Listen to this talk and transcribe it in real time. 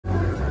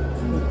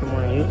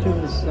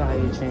YouTube. This is how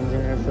you change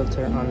an air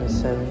filter on the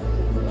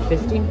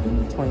 750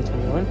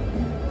 2021.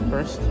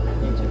 First, you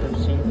need to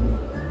loosen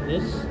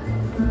this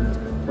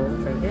bolt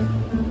right here.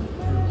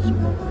 This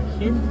bolt right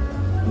here.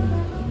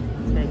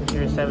 Take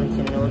your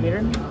 17 millimeter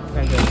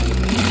and just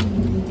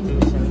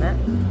loosen that.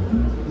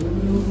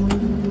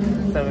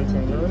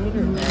 17 millimeter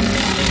and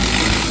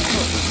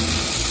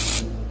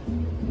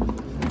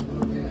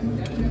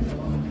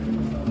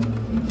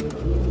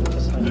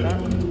just like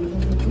that.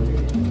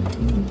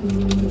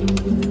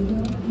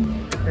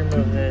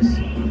 Remove this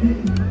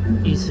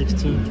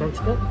E16 torque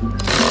spoke.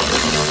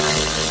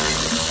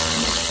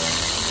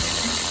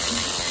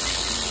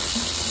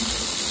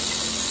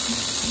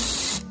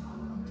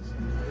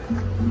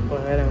 Go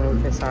ahead and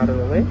move this out of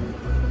the way,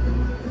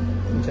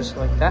 just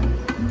like that.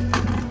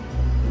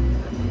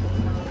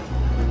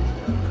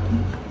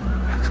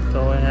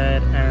 Go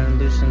ahead and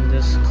loosen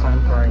this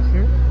clamp right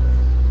here,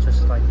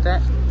 just like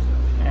that.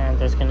 And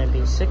there's gonna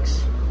be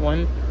 6,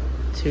 1,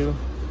 2,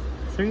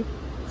 3,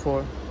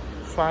 4,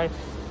 5,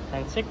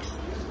 and 6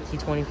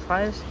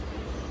 T25s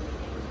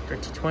or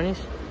T20s.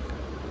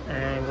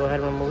 And go ahead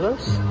and remove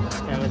those.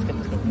 And let's get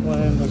this going. Go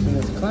ahead and loosen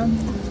this clamp,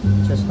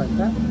 just like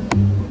that.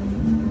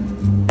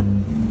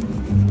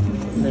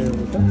 There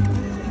we go.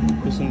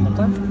 Loosen the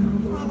clamp.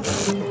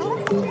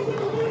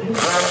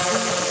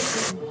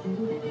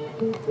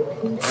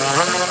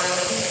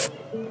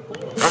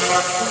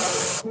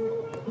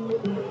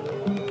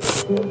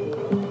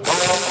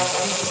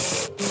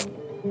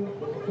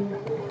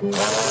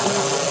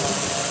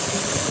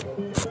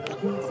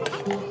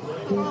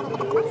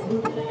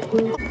 Go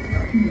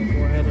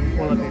ahead and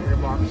pull up your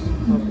gearbox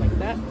up like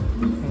that,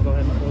 and go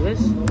ahead and pull this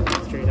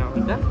straight out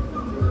like that.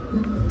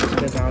 Get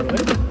this out of the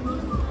way.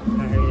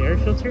 Now here's your air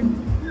filter.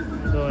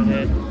 Go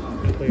ahead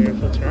and pull your air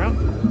filter out,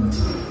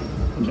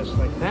 just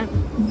like that. And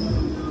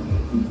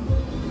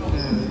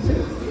that's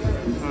it.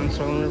 On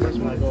cylinder reverse,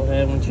 now go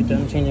ahead, once you're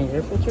done changing your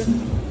air filter,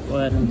 go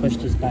ahead and push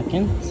this back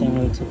in, same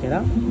way we took it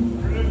out.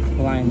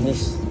 Line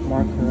this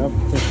marker up,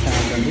 this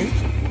tab right here.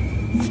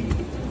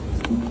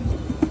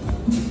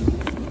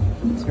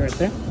 Right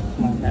there,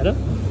 line that up,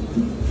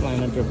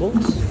 line up your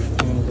bolts,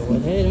 and go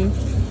ahead and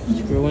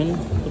screw in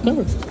the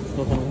cover.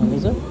 Go ahead and line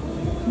these up,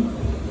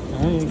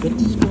 and you're good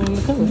to screw in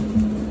the cover.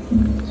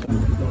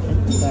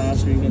 So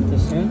after you get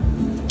this in,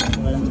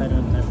 go ahead and tighten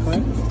up that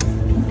clamp. Put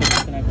the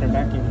connector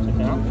back, you can take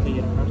it out, but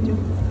you don't have to.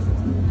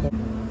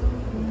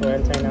 Go ahead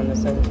and tighten down the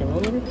 17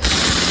 millimeter. That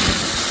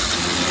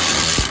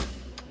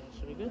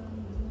should be good.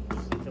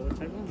 Double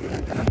check them.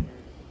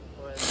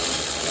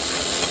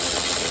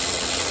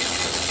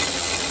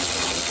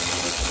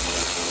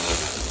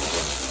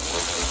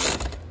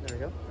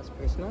 That's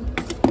pretty small. Go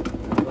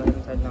ahead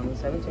and tighten down the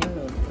 17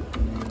 millimeter.